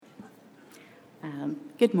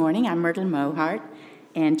Good morning, I'm Myrtle Mohart,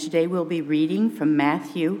 and today we'll be reading from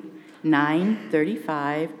Matthew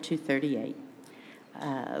 9:35 to 38,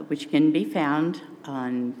 which can be found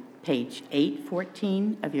on page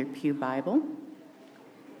 814 of your Pew Bible.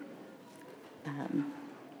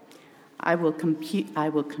 I will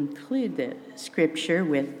conclude the scripture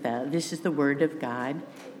with, this is the word of God.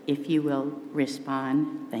 If you will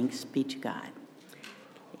respond, thanks be to God.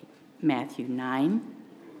 Matthew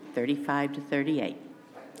 9:35 to 38.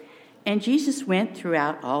 And Jesus went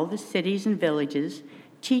throughout all the cities and villages,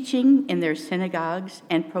 teaching in their synagogues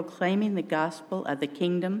and proclaiming the gospel of the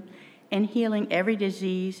kingdom and healing every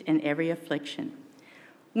disease and every affliction.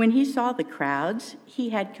 When he saw the crowds, he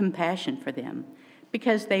had compassion for them,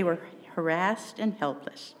 because they were harassed and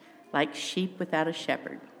helpless, like sheep without a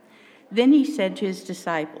shepherd. Then he said to his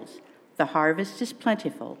disciples, "The harvest is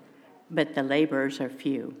plentiful, but the laborers are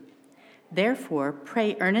few. Therefore,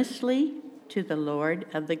 pray earnestly to the Lord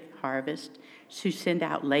of the harvest to send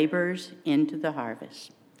out laborers into the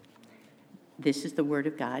harvest." This is the word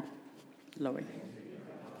of God, Lord.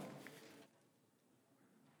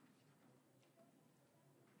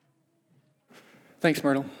 Thanks,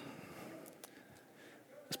 Myrtle.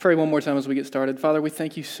 Let's pray one more time as we get started. Father, we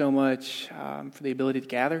thank you so much for the ability to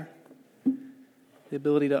gather, the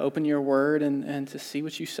ability to open your word and to see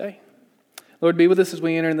what you say. Lord, be with us as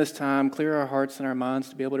we enter in this time. Clear our hearts and our minds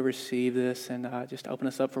to be able to receive this and just open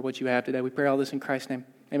us up for what you have today. We pray all this in Christ's name.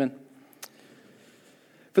 Amen.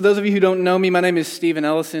 For those of you who don't know me, my name is Stephen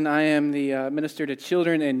Ellison. I am the minister to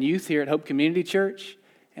children and youth here at Hope Community Church,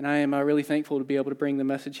 and I am really thankful to be able to bring the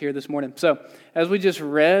message here this morning. So, as we just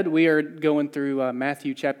read, we are going through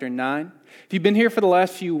Matthew chapter 9. If you've been here for the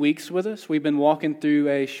last few weeks with us, we've been walking through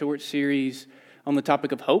a short series on the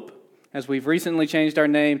topic of hope. As we've recently changed our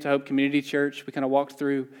name to Hope Community Church, we kind of walked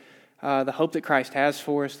through the hope that Christ has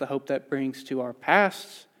for us, the hope that brings to our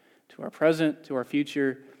past, to our present, to our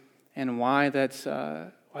future, and why that's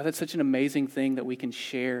such an amazing thing that we can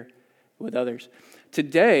share with others.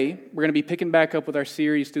 Today, we're going to be picking back up with our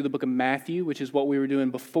series through the book of Matthew, which is what we were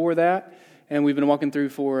doing before that, and we've been walking through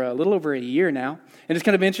for a little over a year now. And it's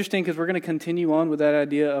kind of interesting because we're going to continue on with that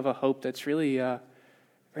idea of a hope that's really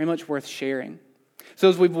very much worth sharing. So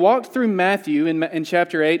as we've walked through Matthew in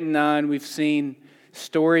chapter 8 and 9, we've seen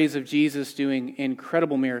stories of Jesus doing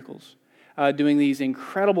incredible miracles, doing these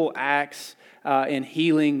incredible acts and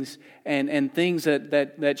healings and things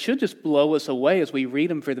that should just blow us away as we read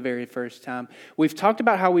them for the very first time. We've talked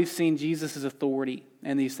about how we've seen Jesus' authority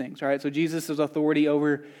in these things, right? So Jesus' authority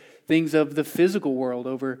over things of the physical world,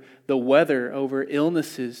 over the weather, over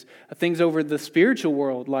illnesses, things over the spiritual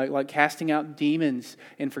world, like casting out demons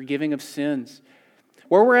and forgiving of sins.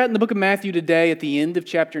 Where we're at in the book of Matthew today, at the end of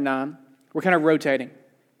chapter 9, we're kind of rotating.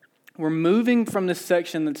 We're moving from this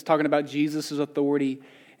section that's talking about Jesus' authority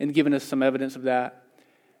and giving us some evidence of that.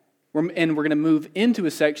 And we're going to move into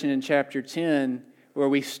a section in chapter 10 where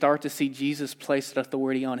we start to see Jesus place that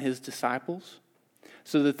authority on his disciples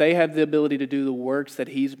so that they have the ability to do the works that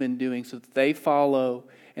he's been doing, so that they follow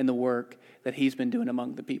in the work that he's been doing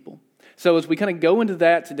among the people. So as we kind of go into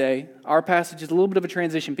that today, our passage is a little bit of a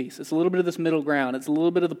transition piece. It's a little bit of this middle ground. It's a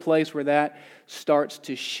little bit of the place where that starts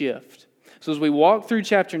to shift. So as we walk through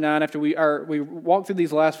chapter 9, after we walk through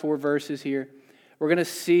these last 4 verses here, we're going to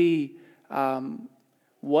see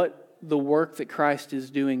what the work that Christ is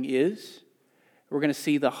doing is. We're going to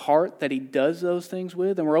see the heart that he does those things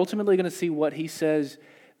with, and we're ultimately going to see what he says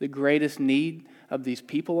the greatest need of these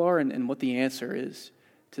people are and what the answer is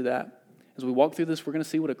to that. As we walk through this, we're going to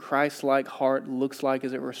see what a Christ-like heart looks like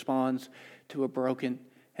as it responds to a broken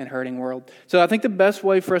and hurting world. So I think the best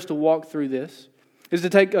way for us to walk through this is to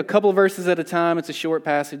take a couple of verses at a time. It's a short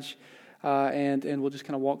passage, and we'll just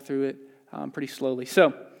kind of walk through it pretty slowly.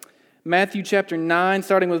 So Matthew chapter 9,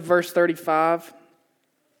 starting with verse 35,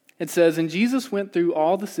 it says, "And Jesus went through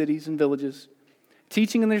all the cities and villages,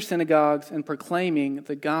 teaching in their synagogues and proclaiming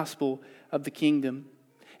the gospel of the kingdom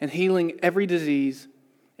and healing every disease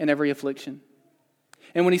and every affliction.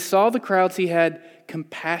 And when he saw the crowds, he had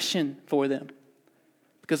compassion for them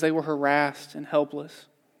because they were harassed and helpless,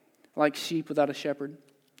 like sheep without a shepherd."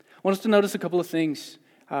 I want us to notice a couple of things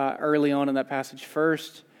early on in that passage.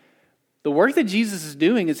 First, the work that Jesus is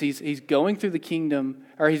doing is he's going through the kingdom,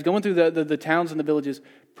 or he's going through the towns and the villages,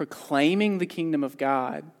 proclaiming the kingdom of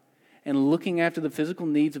God and looking after the physical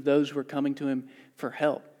needs of those who are coming to him for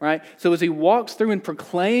help, right? So as he walks through and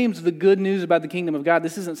proclaims the good news about the kingdom of God,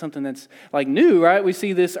 this isn't something that's like new, right? We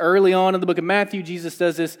see this early on in the book of Matthew. Jesus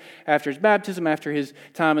does this after his baptism, after his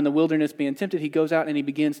time in the wilderness being tempted. He goes out and he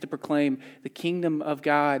begins to proclaim the kingdom of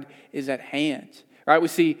God is at hand, Right? We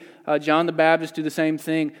see John the Baptist do the same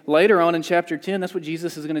thing. Later on in chapter 10, that's what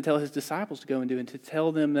Jesus is going to tell his disciples to go and do, and to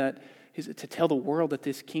tell them to tell the world that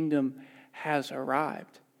this kingdom has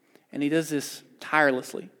arrived. And he does this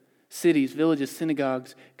tirelessly. Cities, villages,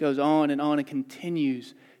 synagogues, goes on and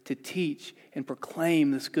continues to teach and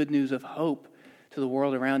proclaim this good news of hope to the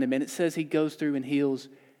world around him. And it says he goes through and heals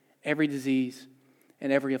every disease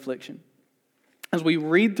and every affliction. As we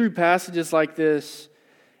read through passages like this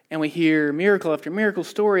and we hear miracle after miracle,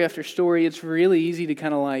 story after story, it's really easy to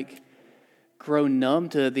kind of like grow numb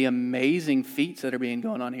to the amazing feats that are being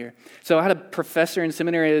going on here. So I had a professor in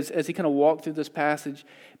seminary as he kind of walked through this passage.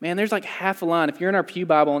 Man, there's like half a line. If you're in our Pew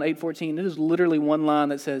Bible on 8:14, it is literally one line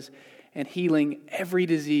that says, and healing every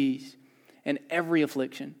disease and every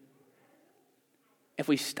affliction. If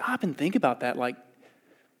we stop and think about that, like,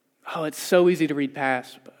 oh, it's so easy to read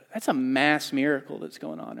past. But that's a mass miracle that's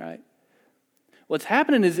going on, right? What's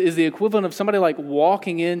happening is the equivalent of somebody like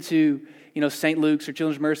walking into, St. Luke's or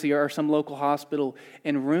Children's Mercy or some local hospital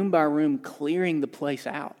and room by room clearing the place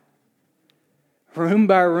out. Room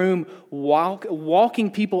by room,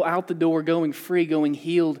 walking people out the door, going free, going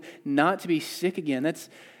healed, not to be sick again. That's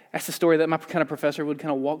the story that my kind of professor would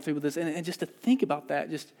kind of walk through with us. And just to think about that,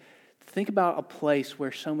 just think about a place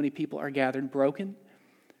where so many people are gathered broken,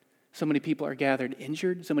 so many people are gathered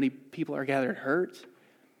injured, so many people are gathered hurt.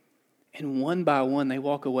 And one by one, they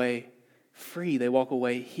walk away free. They walk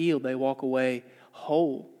away healed. They walk away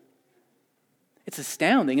whole. It's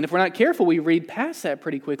astounding. And if we're not careful, we read past that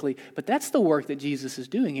pretty quickly. But that's the work that Jesus is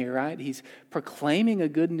doing here, right? He's proclaiming a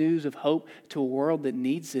good news of hope to a world that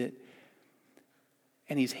needs it.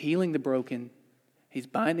 And he's healing the broken. He's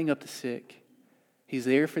binding up the sick. He's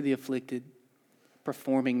there for the afflicted,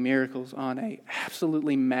 performing miracles on an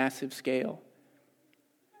absolutely massive scale.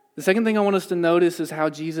 The second thing I want us to notice is how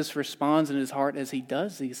Jesus responds in his heart as he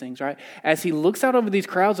does these things, right? As he looks out over these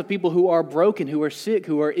crowds of people who are broken, who are sick,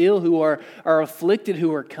 who are ill, who are afflicted,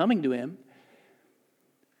 who are coming to him.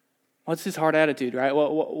 What's his heart attitude, right?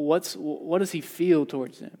 What does he feel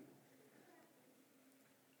towards them?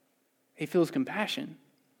 He feels compassion.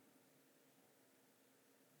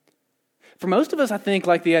 For most of us, I think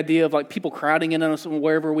like the idea of like people crowding in on us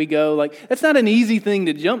wherever we go, like that's not an easy thing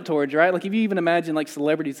to jump towards, right? Like if you even imagine like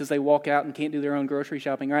celebrities as they walk out and can't do their own grocery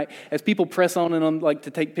shopping, right? As people press on and on like to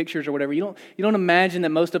take pictures or whatever, you don't imagine that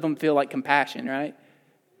most of them feel like compassion, right?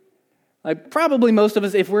 Like probably most of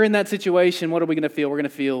us, if we're in that situation, what are we going to feel? We're going to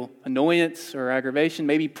feel annoyance or aggravation,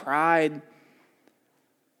 maybe pride.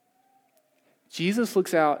 Jesus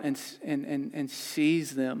looks out and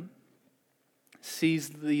sees them. Sees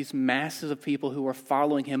these masses of people who are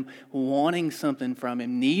following him, wanting something from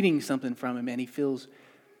him, needing something from him, and he feels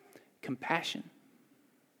compassion.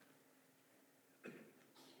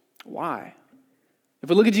 Why? If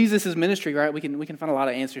we look at Jesus' ministry, right, we can find a lot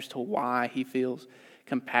of answers to why he feels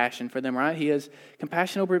compassion for them, right? He has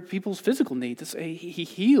compassion over people's physical needs. He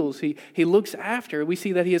heals. He looks after. We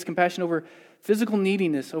see that he has compassion over physical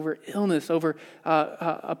neediness, over illness, over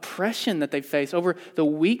oppression that they face, over the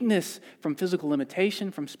weakness from physical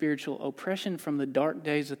limitation, from spiritual oppression, from the dark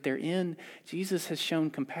days that they're in. Jesus has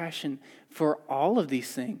shown compassion for all of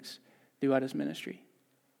these things throughout his ministry.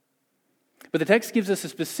 But the text gives us a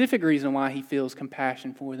specific reason why he feels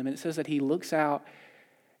compassion for them. And it says that he looks out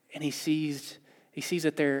and he sees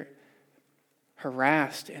that they're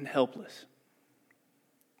harassed and helpless.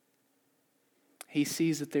 He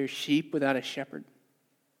sees that they're sheep without a shepherd.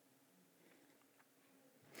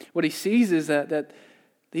 What he sees is that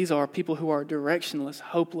these are people who are directionless,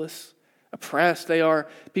 hopeless, oppressed. They are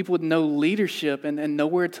people with no leadership and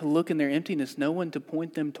nowhere to look in their emptiness, no one to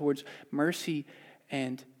point them towards mercy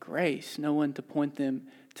and grace, no one to point them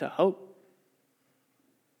to hope.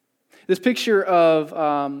 This picture of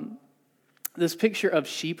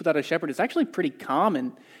sheep without a shepherd is actually pretty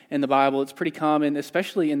common in the Bible. It's pretty common,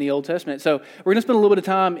 especially in the Old Testament. So we're going to spend a little bit of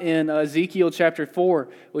time in Ezekiel chapter 4,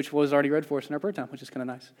 which was already read for us in our prayer time, which is kind of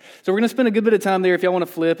nice. So we're going to spend a good bit of time there if y'all want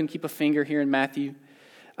to flip and keep a finger here in Matthew.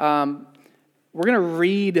 We're going to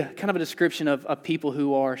read kind of a description of people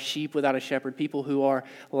who are sheep without a shepherd, people who are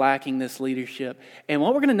lacking this leadership. And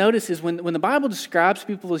what we're going to notice is when the Bible describes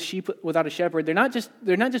people as sheep without a shepherd, they're not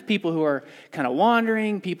just people who are kind of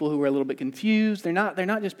wandering, people who are a little bit confused. They're not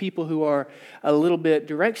just people who are a little bit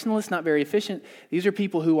directionless, not very efficient. These are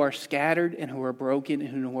people who are scattered and who are broken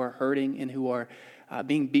and who are hurting and who are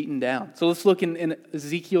being beaten down. So let's look in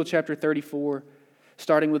Ezekiel chapter 34,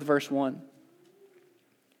 starting with verse 1.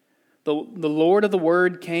 The Lord of the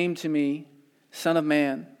Word came to me, Son of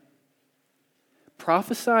man.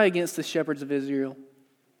 Prophesy against the shepherds of Israel.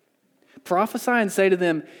 Prophesy and say to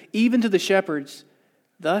them, even to the shepherds,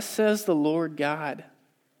 Thus says the Lord God,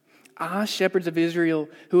 ah, shepherds of Israel,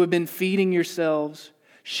 who have been feeding yourselves,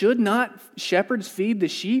 should not shepherds feed the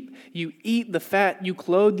sheep? You eat the fat, you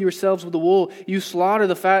clothe yourselves with the wool, you slaughter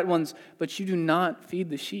the fat ones, but you do not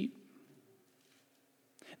feed the sheep.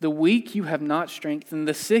 The weak you have not strengthened,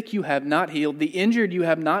 the sick you have not healed, the injured you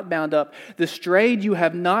have not bound up, the strayed you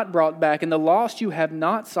have not brought back, and the lost you have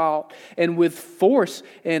not sought, and with force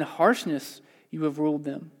and harshness you have ruled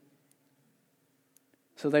them.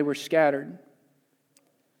 So they were scattered,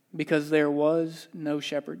 because there was no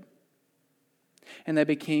shepherd. And they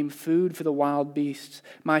became food for the wild beasts.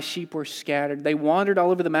 My sheep were scattered. They wandered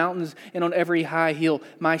all over the mountains and on every high hill.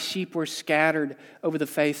 My sheep were scattered over the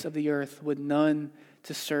face of the earth, with none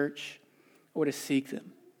to search or to seek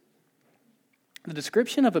them. The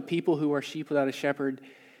description of a people who are sheep without a shepherd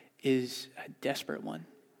is a desperate one.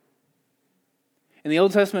 In the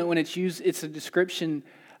Old Testament, when it's used, it's a description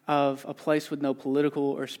of a place with no political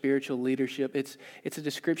or spiritual leadership. It's a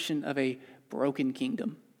description of a broken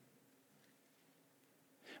kingdom.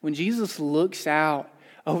 When Jesus looks out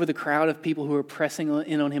over the crowd of people who are pressing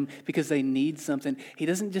in on him because they need something, he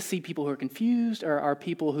doesn't just see people who are confused or are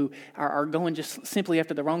people who are going just simply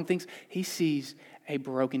after the wrong things. He sees a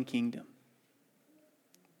broken kingdom.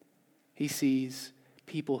 He sees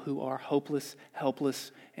people who are hopeless,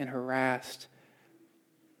 helpless, and harassed.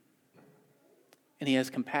 And he has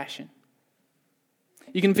compassion.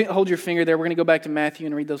 You can hold your finger there. We're going to go back to Matthew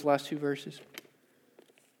and read those last two verses.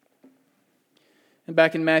 And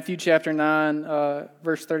back in Matthew chapter 9,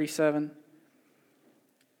 verse 37.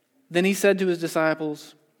 Then he said to his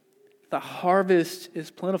disciples, the harvest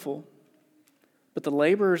is plentiful, but the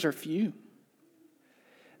laborers are few.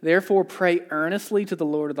 Therefore pray earnestly to the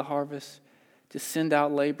Lord of the harvest to send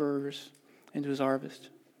out laborers into his harvest.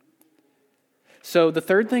 So the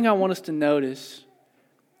third thing I want us to notice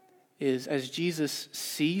is as Jesus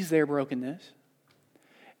sees their brokenness,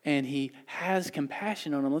 and he has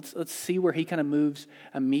compassion on them. Let's see where he kind of moves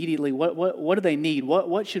immediately. What do they need?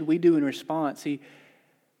 What should we do in response?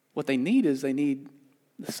 What they need is they need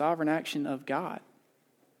the sovereign action of God.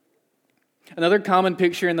 Another common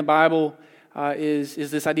picture in the Bible is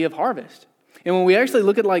this idea of harvest. And when we actually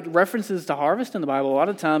look at like references to harvest in the Bible, a lot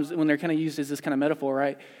of times when they're kind of used as this kind of metaphor,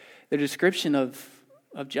 right, they're a description of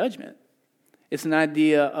judgment. It's an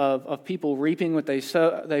idea of people reaping what they've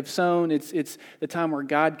sown. It's the time where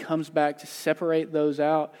God comes back to separate those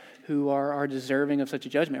out who are deserving of such a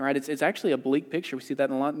judgment, right? It's actually a bleak picture. We see that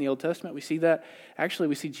a lot in the Old Testament. We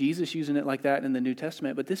see Jesus using it like that in the New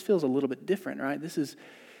Testament, but this feels a little bit different, right? This is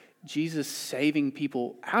Jesus saving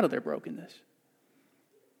people out of their brokenness.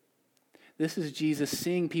 This is Jesus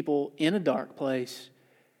seeing people in a dark place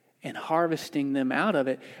and harvesting them out of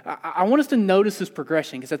it. I want us to notice this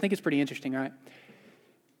progression because I think it's pretty interesting, right?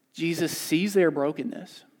 Jesus sees their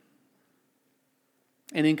brokenness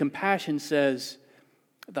and in compassion says,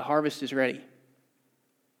 the harvest is ready.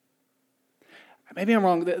 Maybe I'm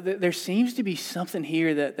wrong. There seems to be something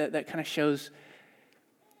here that kind of shows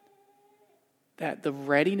that the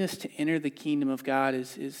readiness to enter the kingdom of God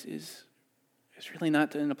is really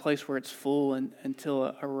not in a place where it's full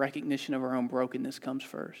until a recognition of our own brokenness comes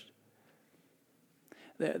first.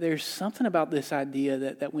 There's something about this idea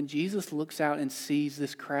that when Jesus looks out and sees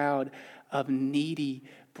this crowd of needy,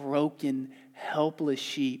 broken, helpless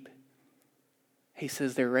sheep, he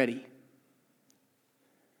says they're ready.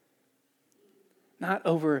 Not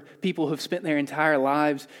over people who've spent their entire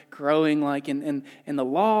lives growing like in the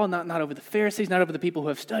law, not over the Pharisees, not over the people who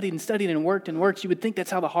have studied and worked. You would think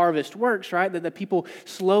that's how the harvest works, right? That people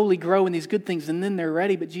slowly grow in these good things and then they're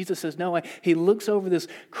ready. But Jesus says, no, he looks over this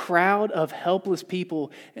crowd of helpless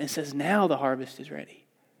people and says, now the harvest is ready.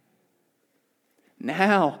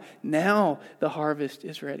 Now the harvest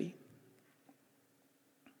is ready.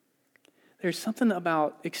 There's something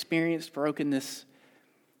about experienced brokenness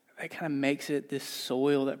that kind of makes it this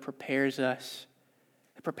soil that prepares us.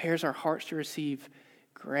 It prepares our hearts to receive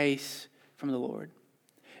grace from the Lord.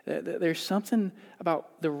 There's something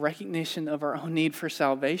about the recognition of our own need for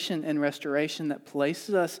salvation and restoration that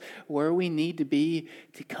places us where we need to be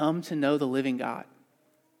to come to know the living God.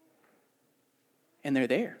 And they're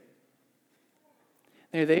there.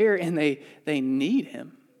 They're there and they need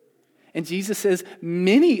him. And Jesus says,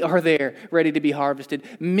 many are there ready to be harvested.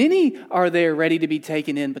 Many are there ready to be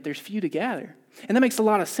taken in, but there's few to gather. And that makes a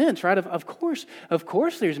lot of sense, right? Of course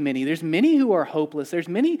there's many. There's many who are hopeless. There's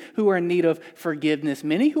many who are in need of forgiveness.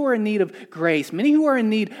 Many who are in need of grace. Many who are in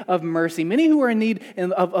need of mercy. Many who are in need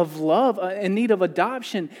of love, in need of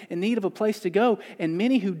adoption, in need of a place to go. And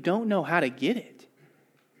many who don't know how to get it.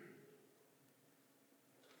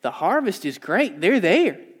 The harvest is great. They're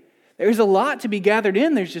there. There's a lot to be gathered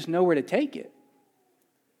in. There's just nowhere to take it.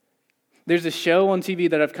 There's a show on TV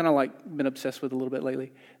that I've kind of like been obsessed with a little bit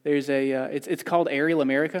lately. There's it's called Aerial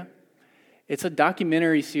America. It's a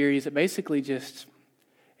documentary series that basically just,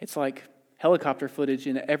 it's like helicopter footage,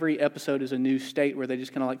 and every episode is a new state where they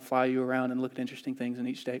just kind of like fly you around and look at interesting things in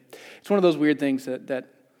each state. It's one of those weird things that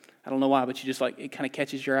I don't know why, but you just like, it kind of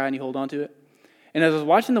catches your eye and you hold on to it. And as I was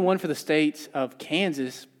watching the one for the state of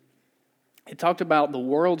Kansas, it talked about the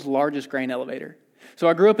world's largest grain elevator. So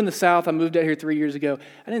I grew up in the South. I moved out here 3 years ago.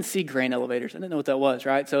 I didn't see grain elevators. I didn't know what that was,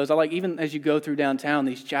 right? So even as you go through downtown,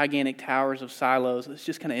 these gigantic towers of silos, it's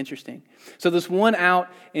just kind of interesting. So this one out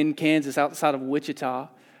in Kansas, outside of Wichita,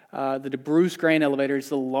 the DeBruce grain elevator is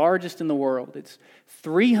the largest in the world. It's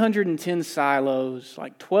 310 silos,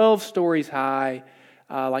 like 12 stories high,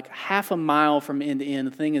 like half a mile from end to end.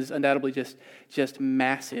 The thing is undoubtedly just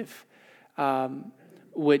massive,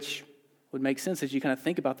 which would make sense as you kind of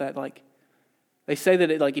think about that. Like, they say that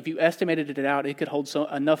if you estimated it out, it could hold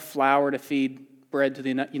enough flour to feed bread to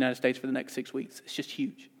the United States for the next 6 weeks. It's just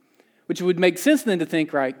huge. Which would make sense then to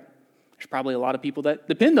think, right, there's probably a lot of people that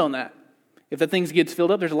depend on that. If the things gets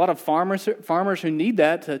filled up, there's a lot of farmers who need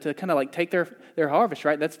that to kind of like take their harvest,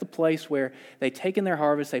 right? That's the place where they take in their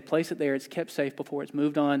harvest, they place it there, it's kept safe before it's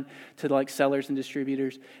moved on to like sellers and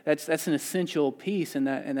distributors. That's an essential piece in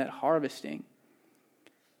that harvesting.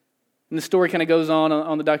 And the story kind of goes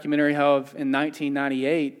on the documentary how in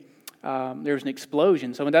 1998, there was an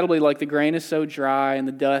explosion. So undoubtedly, like, the grain is so dry and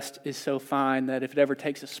the dust is so fine that if it ever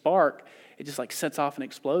takes a spark, it just like sets off an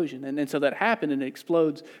explosion. And so that happened, and it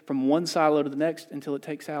explodes from one silo to the next until it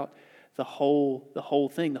takes out the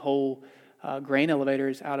whole thing. The whole grain elevator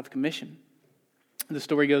is out of commission. The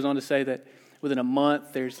story goes on to say that within a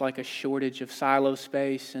month, there's like a shortage of silo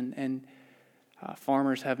space, and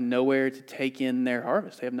farmers have nowhere to take in their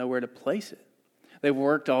harvest. They have nowhere to place it. They've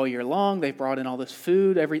worked all year long. They've brought in all this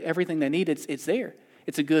food, everything they need. It's there.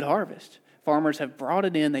 It's a good harvest. Farmers have brought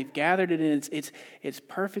it in. They've gathered it in. It's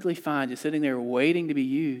perfectly fine, just sitting there waiting to be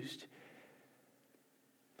used.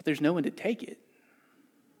 But there's no one to take it.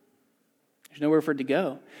 There's nowhere for it to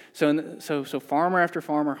go. So farmer after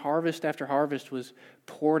farmer, harvest after harvest was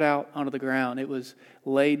poured out onto the ground. It was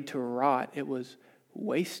laid to rot. It was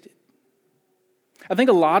wasted. I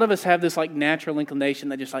think a lot of us have this like natural inclination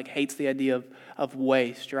that just like hates the idea of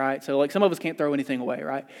waste, right? So like some of us can't throw anything away,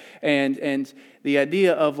 right? And the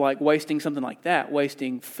idea of like wasting something like that,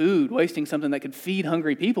 wasting food, wasting something that could feed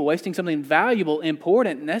hungry people, wasting something valuable,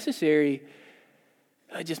 important, necessary,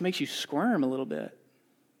 it just makes you squirm a little bit.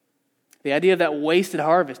 The idea of that wasted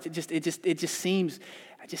harvest, it just seems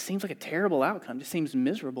like a terrible outcome. It just seems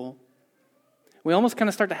miserable. We almost kind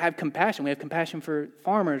of start to have compassion. We have compassion for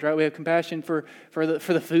farmers, right? We have compassion for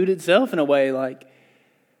the food itself in a way, like.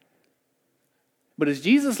 But as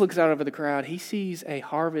Jesus looks out over the crowd, he sees a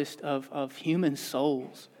harvest of human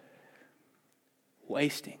souls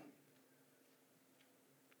wasting,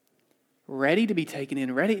 ready to be taken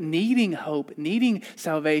in, needing hope, needing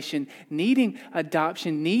salvation, needing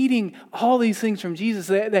adoption, needing all these things from Jesus.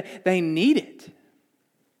 They need it,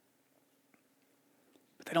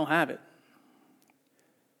 but they don't have it.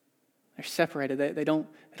 They're separated. They don't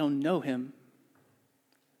know him.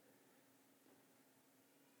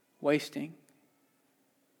 Wasting.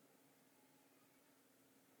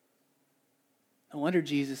 No wonder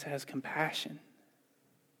Jesus has compassion.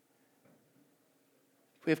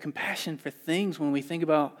 We have compassion for things when we think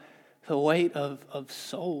about the weight of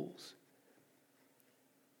souls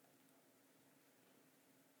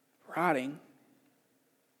rotting.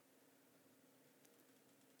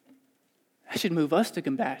 That should move us to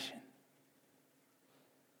compassion.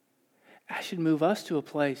 That should move us to a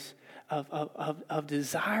place of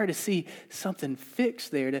desire to see something fixed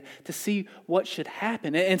there, to see what should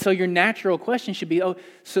happen. And so your natural question should be,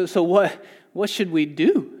 so what should we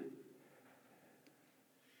do?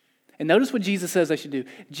 And notice what Jesus says I should do.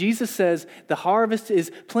 Jesus says the harvest is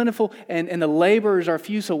plentiful and the laborers are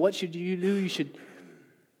few, so what should you do? You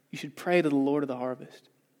should pray to the Lord of the harvest.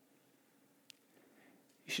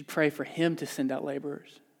 You should pray for him to send out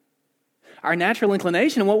laborers. Our natural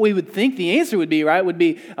inclination and what we would think the answer would be, right, would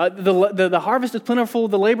be the harvest is plentiful,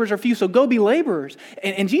 the laborers are few, so go be laborers.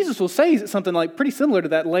 And Jesus will say something like pretty similar to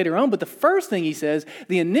that later on, but the first thing he says,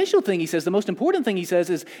 the initial thing he says, the most important thing he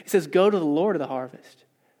says go to the Lord of the harvest.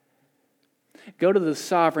 Go to the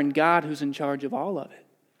sovereign God who's in charge of all of it.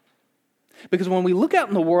 Because when we look out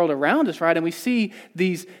in the world around us, right, and we see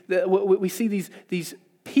these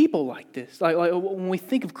people like this. Like when we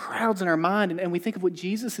think of crowds in our mind and we think of what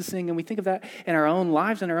Jesus is saying and we think of that in our own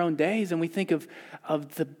lives and our own days and we think of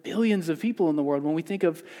the billions of people in the world, when we think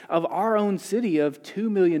of our own city of 2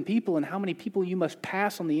 million people and how many people you must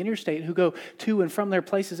pass on the interstate who go to and from their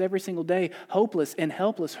places every single day, hopeless and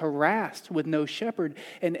helpless, harassed with no shepherd.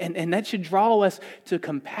 And that should draw us to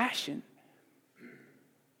compassion.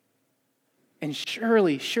 And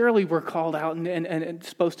surely we're called out and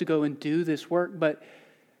supposed to go and do this work, but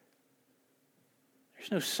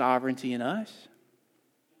there's no sovereignty in us.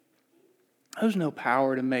 There's no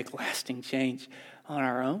power to make lasting change on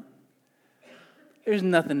our own. There's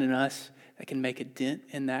nothing in us that can make a dent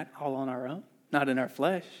in that all on our own, not in our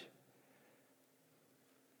flesh.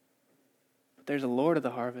 But there's a Lord of the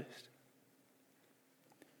harvest.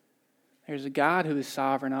 There's a God who is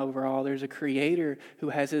sovereign over all. There's a Creator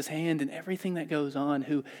who has His hand in everything that goes on,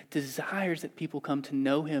 who desires that people come to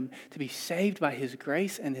know Him, to be saved by His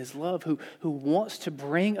grace and His love, who wants to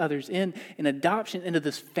bring others in adoption into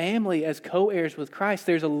this family as co-heirs with Christ.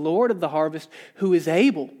 There's a Lord of the harvest who is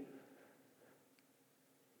able,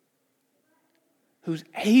 who's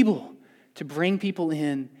able to bring people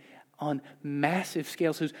in on massive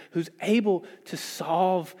scales, who's able to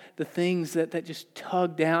solve the things that just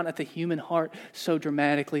tug down at the human heart so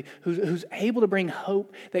dramatically, who's able to bring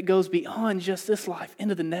hope that goes beyond just this life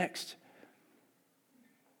into the next.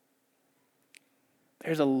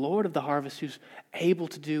 There's a Lord of the harvest who's able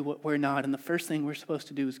to do what we're not, and the first thing we're supposed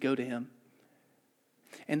to do is go to Him.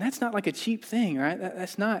 And that's not like a cheap thing, right?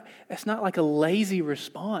 That's not like a lazy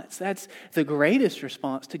response. That's the greatest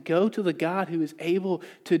response, to go to the God who is able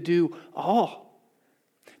to do all.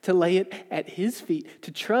 To lay it at His feet,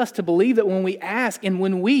 to trust, to believe that when we ask and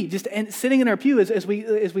when we, sitting in our pew as we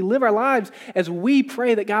live our lives, as we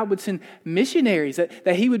pray that God would send missionaries,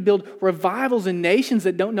 that He would build revivals in nations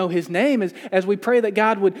that don't know His name, as we pray that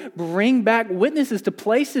God would bring back witnesses to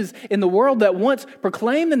places in the world that once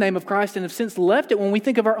proclaimed the name of Christ and have since left it, when we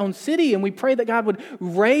think of our own city and we pray that God would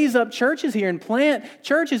raise up churches here and plant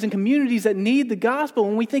churches and communities that need the gospel,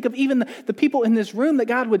 when we think of even the people in this room, that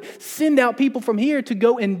God would send out people from here to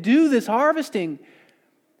go and do this harvesting.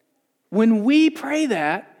 When we pray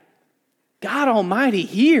that, God Almighty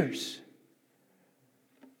hears.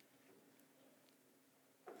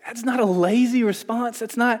 That's not a lazy response.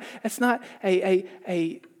 That's not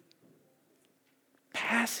a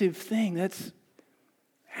passive thing. That's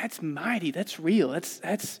mighty. That's real.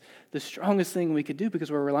 That's the strongest thing we could do, because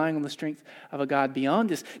we're relying on the strength of a God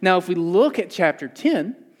beyond us. Now, if we look at chapter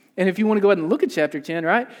 10, and if you want to go ahead and look at chapter 10,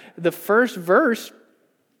 right? The first verse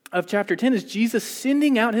of chapter 10 is Jesus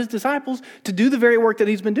sending out His disciples to do the very work that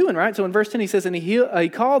He's been doing, right? So in verse 10 He says, and He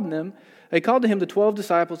called to Him the 12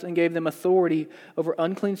 disciples and gave them authority over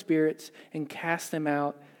unclean spirits and cast them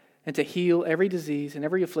out, and to heal every disease and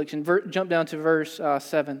every affliction. Jump down to verse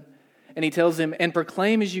 7. And He tells them, and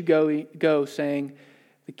proclaim as you go, saying,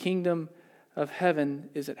 the kingdom of heaven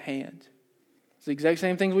is at hand. It's the exact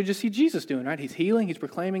same things we just see Jesus doing, right? He's healing, He's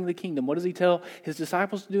proclaiming the kingdom. What does He tell His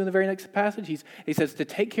disciples to do in the very next passage? He says to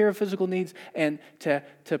take care of physical needs and to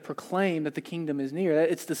proclaim that the kingdom is near.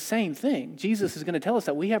 It's the same thing. Jesus is going to tell us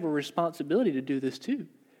that we have a responsibility to do this too,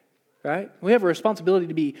 right? We have a responsibility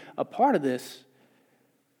to be a part of this.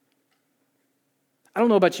 I don't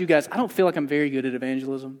know about you guys. I don't feel like I'm very good at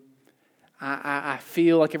evangelism. I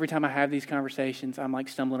feel like every time I have these conversations, I'm like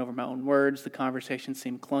stumbling over my own words. The conversations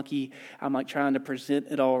seem clunky. I'm like trying to present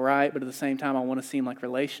it all right, but at the same time, I want to seem like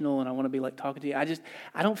relational and I want to be like talking to you.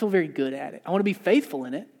 I don't feel very good at it. I want to be faithful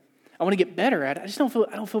in it. I want to get better at it.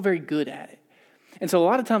 I don't feel very good at it. And so a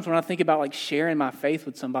lot of times when I think about like sharing my faith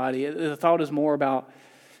with somebody, the thought is more about,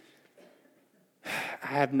 I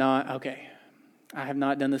have not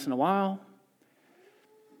done this in a while.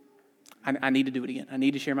 I need to do it again. I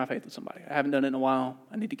need to share my faith with somebody. I haven't done it in a while.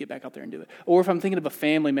 I need to get back out there and do it. Or if I'm thinking of a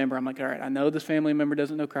family member, I'm like, all right, I know this family member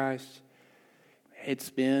doesn't know Christ.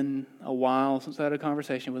 It's been a while since I had a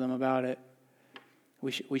conversation with them about it.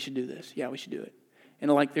 We should do this. Yeah, we should do it.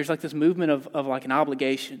 And like there's like this movement of like an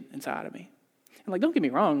obligation inside of me. And like, don't get me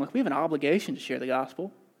wrong, like we have an obligation to share the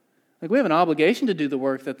gospel. Like we have an obligation to do the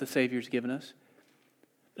work that the Savior's given us.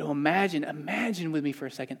 But imagine with me for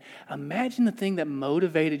a second. Imagine the thing that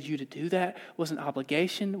motivated you to do that wasn't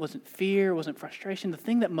obligation, wasn't fear, wasn't frustration. The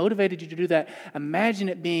thing that motivated you to do that, imagine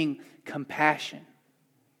it being compassion.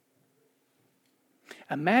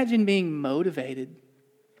 Imagine being motivated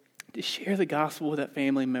to share the gospel with that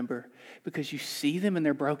family member because you see them in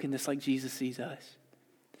their brokenness like Jesus sees us.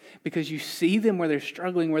 because you see them where they're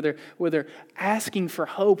struggling, where they're asking for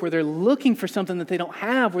hope, where they're looking for something that they don't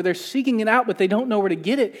have, where they're seeking it out but they don't know where to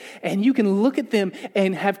get it. And you can look at them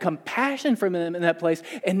and have compassion for them in that place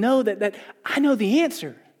and know that I know the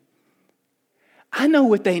answer. I know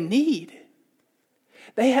what they need.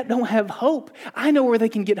 They don't have hope. I know where they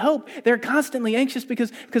can get hope. They're constantly anxious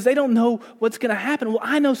because they don't know what's going to happen. Well,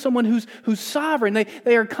 I know someone who's sovereign.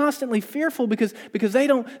 They are constantly fearful because they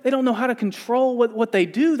don't know how to control what they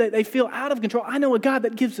do. They feel out of control. I know a God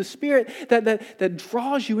that gives the Spirit that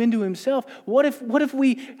draws you into Himself. What if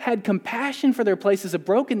we had compassion for their places of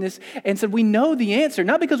brokenness and said we know the answer?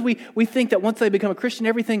 Not because we think that once they become a Christian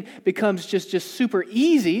everything becomes just super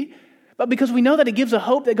easy, but because we know that it gives a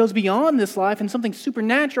hope that goes beyond this life and something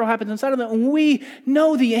supernatural happens inside of them, and we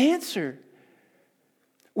know the answer.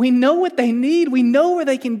 We know what they need. We know where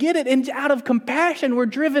they can get it. And out of compassion, we're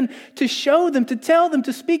driven to show them, to tell them,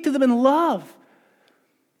 to speak to them in love.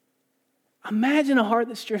 Imagine a heart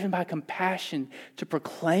that's driven by compassion to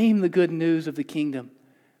proclaim the good news of the kingdom.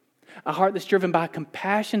 A heart that's driven by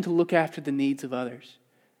compassion to look after the needs of others.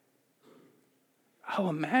 Oh,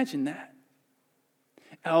 imagine that.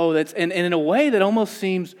 Oh, that's and in a way that almost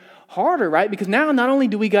seems harder, right? Because now not only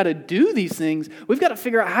do we got to do these things, we've got to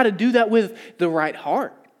figure out how to do that with the right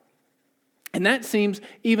heart. And that seems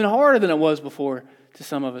even harder than it was before to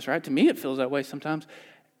some of us, right? To me, it feels that way sometimes.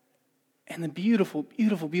 And the beautiful,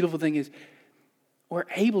 beautiful, beautiful thing is we're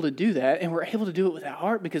able to do that, and we're able to do it with that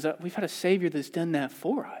heart because we've had a Savior that's done that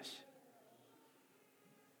for us.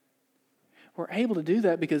 We're able to do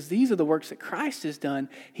that because these are the works that Christ has done.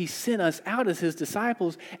 He sent us out as His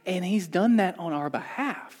disciples, and He's done that on our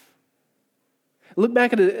behalf. Look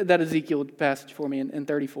back at that Ezekiel passage for me in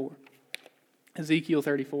 34. Ezekiel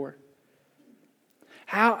 34.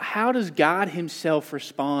 How does God Himself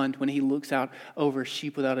respond when He looks out over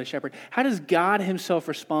sheep without a shepherd? How does God Himself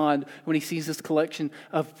respond when He sees this collection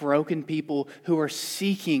of broken people who are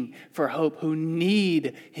seeking for hope, who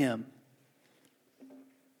need Him?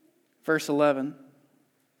 Verse 11,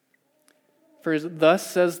 for thus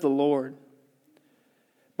says the Lord,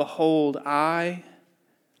 behold, I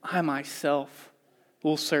myself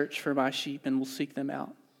will search for my sheep and will seek them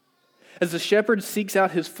out. As the shepherd seeks out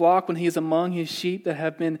his flock when he is among his sheep that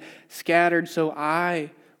have been scattered, so I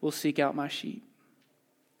will seek out my sheep.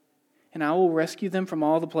 And I will rescue them from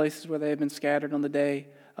all the places where they have been scattered on the day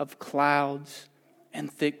of clouds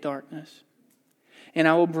and thick darkness. And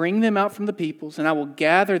I will bring them out from the peoples, and I will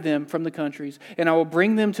gather them from the countries, and I will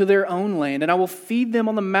bring them to their own land, and I will feed them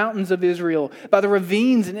on the mountains of Israel, by the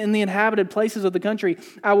ravines and in the inhabited places of the country.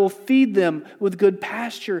 I will feed them with good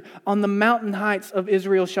pasture. On the mountain heights of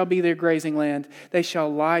Israel shall be their grazing land. They shall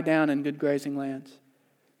lie down in good grazing lands.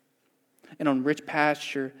 And on rich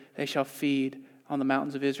pasture they shall feed on the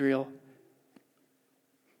mountains of Israel.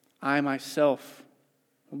 I myself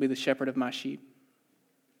will be the shepherd of my sheep.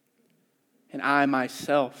 And I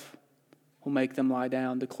myself will make them lie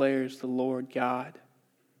down, declares the Lord God.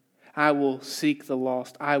 I will seek the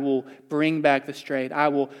lost. I will bring back the strayed. I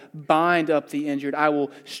will bind up the injured. I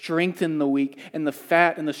will strengthen the weak. And the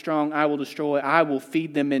fat and the strong I will destroy. I will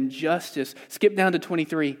feed them in justice. Skip down to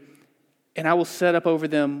 23. And I will set up over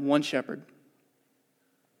them one shepherd,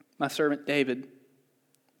 my servant David,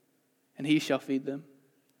 and he shall feed them.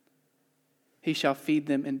 He shall feed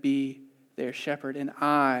them and be their shepherd. And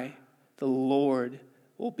I, the Lord,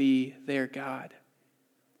 will be their God,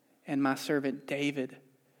 and my servant David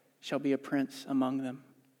shall be a prince among them.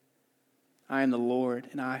 I am the Lord,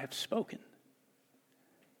 and I have spoken.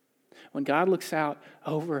 When God looks out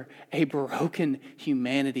over a broken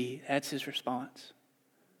humanity, that's His response.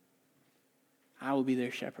 I will be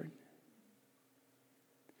their shepherd.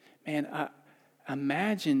 Man,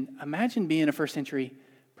 imagine being a first century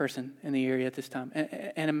person in the area at this time,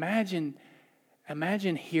 and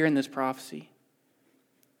Imagine hearing this prophecy.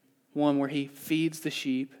 One where He feeds the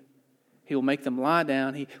sheep. He will make them lie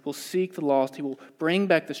down. He will seek the lost. He will bring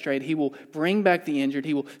back the strayed. He will bring back the injured.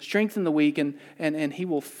 He will strengthen the weak, and He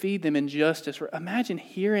will feed them in justice. Imagine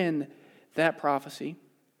hearing that prophecy.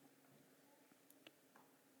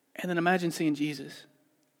 And then imagine seeing Jesus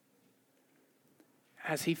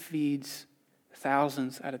as He feeds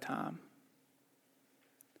thousands at a time.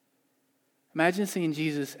 Imagine seeing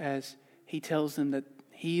Jesus as He tells them that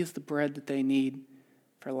He is the bread that they need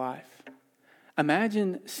for life.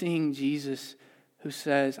 Imagine seeing Jesus who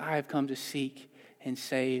says, I have come to seek and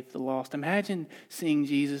save the lost. Imagine seeing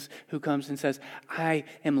Jesus who comes and says, I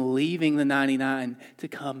am leaving the 99 to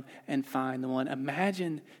come and find the one.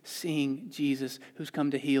 Imagine seeing Jesus who's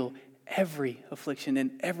come to heal every affliction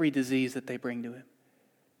and every disease that they bring to Him.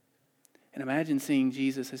 And imagine seeing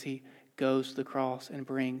Jesus as He goes to the cross and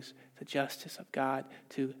brings the justice of God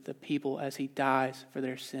to the people as he dies for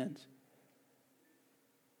their sins.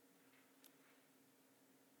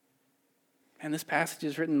 And this passage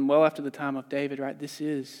is written well after the time of David, right? This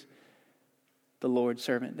is the Lord's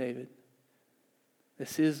servant David.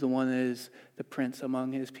 This is the one that is the prince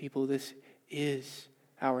among his people. This is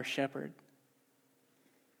our shepherd.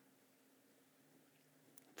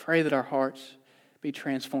 Pray that our hearts be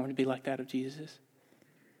transformed to be like that of Jesus.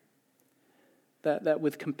 That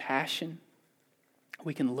with compassion,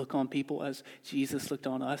 we can look on people as Jesus looked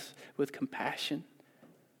on us with compassion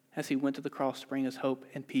as he went to the cross to bring us hope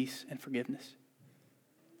and peace and forgiveness.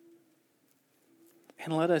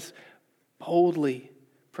 And let us boldly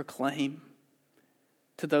proclaim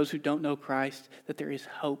to those who don't know Christ that there is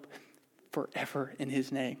hope forever in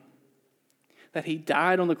his name. That he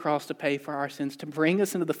died on the cross to pay for our sins, to bring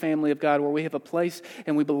us into the family of God where we have a place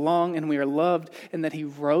and we belong and we are loved, and that he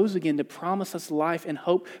rose again to promise us life and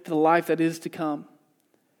hope for the life that is to come.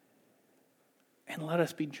 And let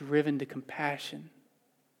us be driven to compassion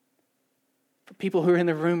for people who are in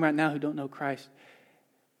the room right now who don't know Christ.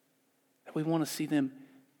 That we want to see them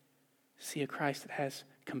see a Christ that has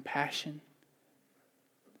compassion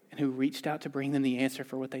and who reached out to bring them the answer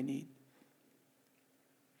for what they need.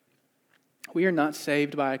 We are not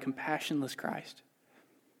saved by a compassionless Christ.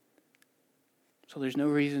 So there's no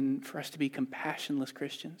reason for us to be compassionless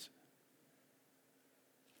Christians.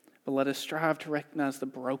 But let us strive to recognize the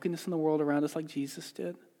brokenness in the world around us like Jesus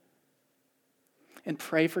did. And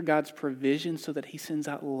pray for God's provision so that he sends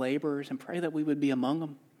out laborers, and pray that we would be among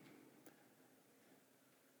them.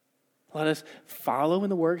 Let us follow in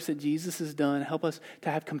the works that Jesus has done. Help us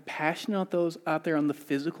to have compassion on those out there on the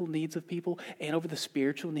physical needs of people and over the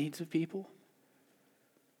spiritual needs of people.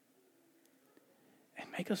 And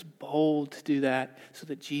make us bold to do that so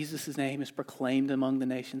that Jesus' name is proclaimed among the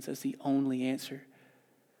nations as the only answer.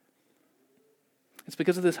 It's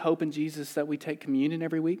because of this hope in Jesus that we take communion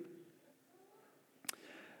every week.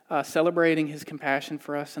 Celebrating his compassion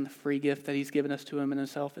for us and the free gift that he's given us to him in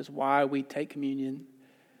himself is why we take communion.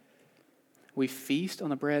 We feast on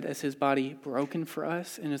the bread as his body broken for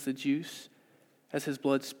us, and as the juice as his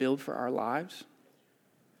blood spilled for our lives.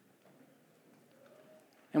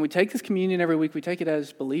 And we take this communion every week. We take it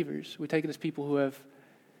as believers. We take it as people who have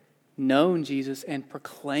known Jesus and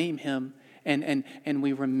proclaim him. And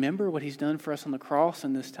we remember what he's done for us on the cross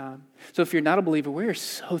in this time. So if you're not a believer, we are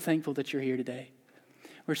so thankful that you're here today.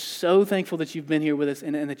 We're so thankful that you've been here with us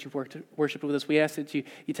and that you've worshiped with us. We ask that you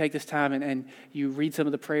take this time and you read some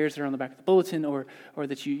of the prayers that are on the back of the bulletin, or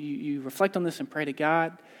that you reflect on this and pray to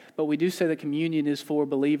God. But we do say that communion is for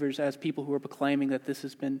believers as people who are proclaiming that this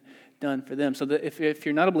has been done for them. So that if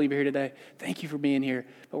you're not a believer here today, thank you for being here.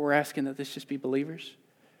 But we're asking that this just be believers.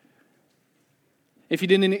 If you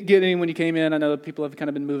didn't get any when you came in, I know that people have kind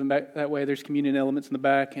of been moving back that way. There's communion elements in the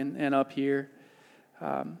back and up here.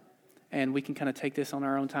 And we can kind of take this on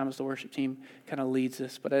our own time as the worship team kind of leads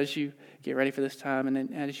us. But as you get ready for this time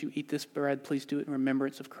and as you eat this bread, please do it in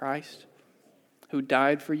remembrance of Christ, who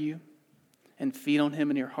died for you, and feed on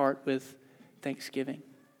him in your heart with thanksgiving.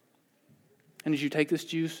 And as you take this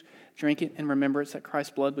juice, drink it in remembrance that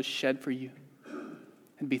Christ's blood was shed for you,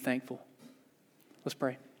 and be thankful. Let's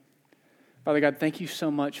pray. Father God, thank you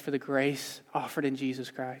so much for the grace offered in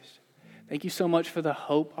Jesus Christ. Thank you so much for the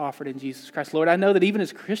hope offered in Jesus Christ. Lord, I know that even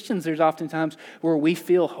as Christians, there's often times where we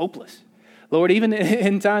feel hopeless. Lord, even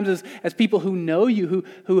in times as people who know you,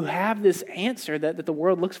 who have this answer that the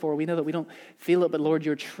world looks for, we know that we don't feel it, but Lord,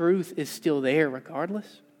 your truth is still there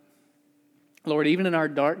regardless. Lord, even in our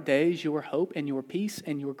dark days, your hope and your peace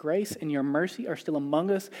and your grace and your mercy are still among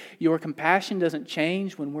us. Your compassion doesn't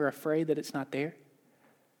change when we're afraid that it's not there.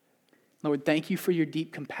 Lord, thank you for your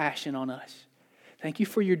deep compassion on us. Thank you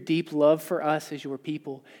for your deep love for us as your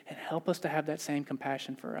people, and help us to have that same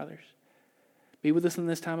compassion for others. Be with us in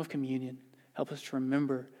this time of communion. Help us to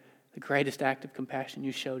remember the greatest act of compassion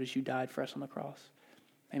you showed as you died for us on the cross.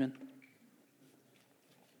 Amen.